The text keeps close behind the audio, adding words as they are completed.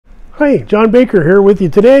Hi, John Baker here with you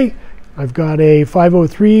today. I've got a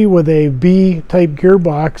 503 with a B-type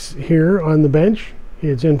gearbox here on the bench.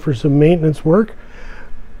 It's in for some maintenance work.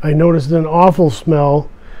 I noticed an awful smell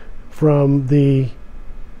from the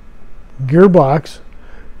gearbox.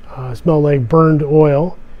 Smelled like burned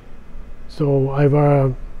oil. So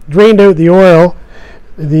I've drained out the oil.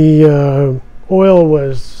 The oil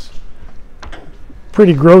was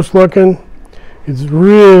pretty gross looking. It's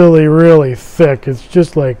really, really thick. It's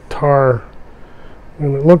just like tar,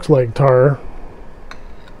 and it looks like tar.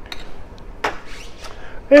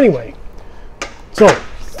 Anyway, so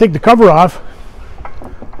let's take the cover off,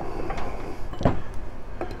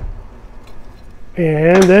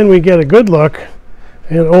 and then we get a good look,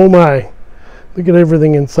 and oh my, look at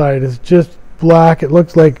everything inside. It's just black. It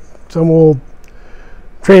looks like some old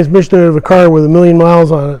transmission out of a car with 1,000,000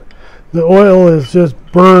 miles on it. The oil is just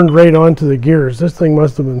burned right onto the gears. This thing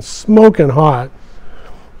must have been smoking hot.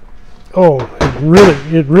 Oh,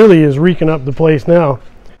 it really is reeking up the place now.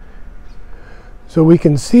 So we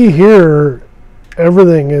can see here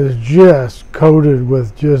everything is just coated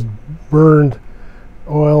with just burned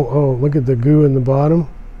oil. Oh, look at the goo in the bottom.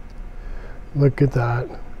 Look at that.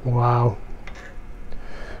 Wow.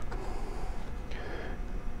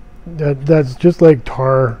 That's just like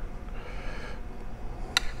tar.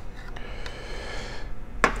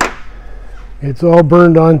 It's all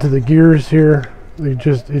burned onto the gears here. It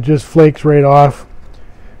just flakes right off.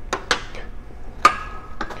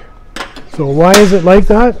 So why is it like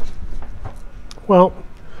that? Well,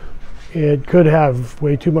 it could have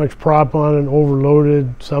way too much prop on and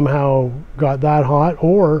overloaded, somehow got that hot,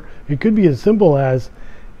 or it could be as simple as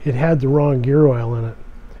it had the wrong gear oil in it.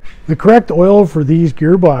 The correct oil for these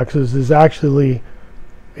gearboxes is actually,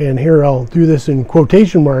 and here I'll do this in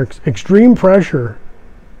quotation marks, extreme pressure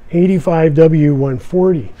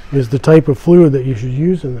 85W140 is the type of fluid that you should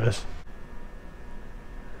use in this.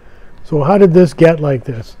 So how did this get like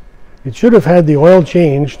this? It should have had the oil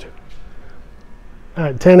changed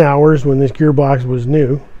at 10 hours when this gearbox was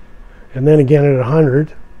new, and then again at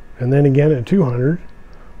 100, and then again at 200.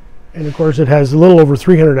 And of course it has a little over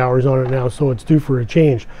 300 hours on it now, so it's due for a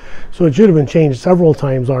change. So it should have been changed several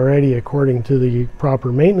times already according to the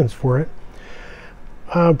proper maintenance for it.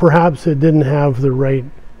 Perhaps it didn't have the right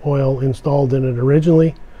oil installed in it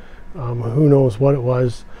originally. Who knows what it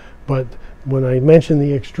was, but when I mentioned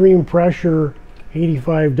the extreme pressure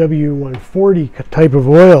 85W140 type of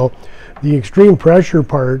oil, the extreme pressure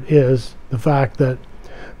part is the fact that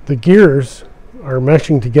the gears are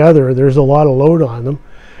meshing together. There's a lot of load on them,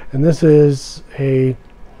 and this is a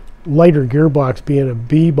lighter gearbox, being a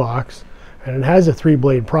B box, and it has a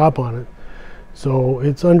 3-blade prop on it, so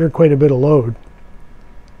it's under quite a bit of load.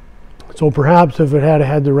 So perhaps if it had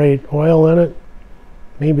had the right oil in it,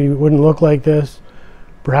 maybe it wouldn't look like this.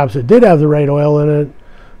 Perhaps it did have the right oil in it.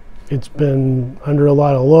 It's been under a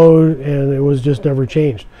lot of load and it was just never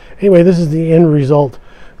changed. Anyway, this is the end result.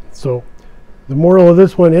 So the moral of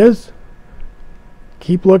this one is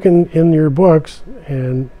keep looking in your books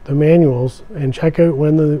and the manuals and check out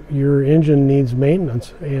when your engine needs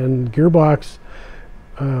maintenance, and gearbox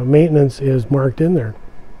maintenance is marked in there.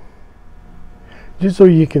 Just so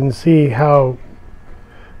you can see how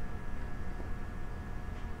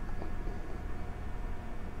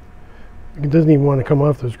it doesn't even want to come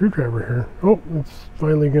off the screwdriver here. Oh, it's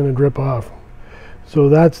finally going to drip off. So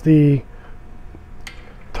that's the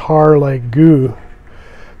tar-like goo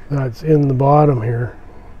that's in the bottom here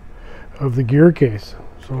of the gear case.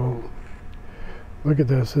 So look at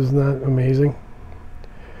this, isn't that amazing?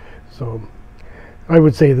 So I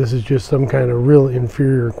would say this is just some kind of real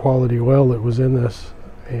inferior quality oil that was in this,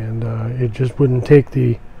 and it just wouldn't take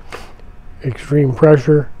the extreme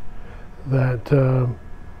pressure that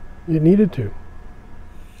it needed to.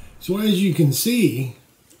 So as you can see,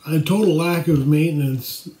 a total lack of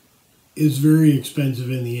maintenance is very expensive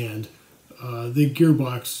in the end. The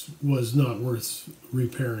gearbox was not worth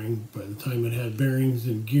repairing. By the time it had bearings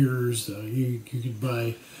and gears, you could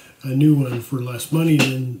buy a new one for less money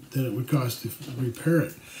than it would cost to repair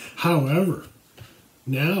it. However,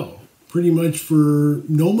 now pretty much for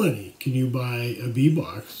no money can you buy a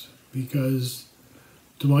B-box, because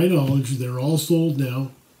to my knowledge they're all sold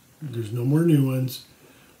now. There's no more new ones.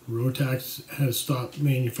 Rotax has stopped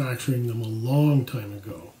manufacturing them a long time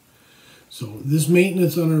ago. So this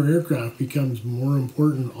maintenance on our aircraft becomes more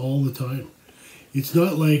important all the time. It's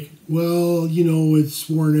not like, well, you know, it's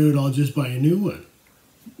worn out, I'll just buy a new one.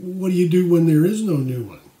 What do you do when there is no new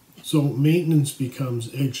one? So maintenance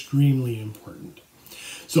becomes extremely important.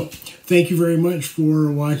 So thank you very much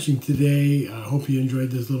for watching today. I hope you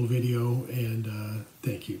enjoyed this little video, and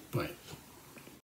thank you. Bye.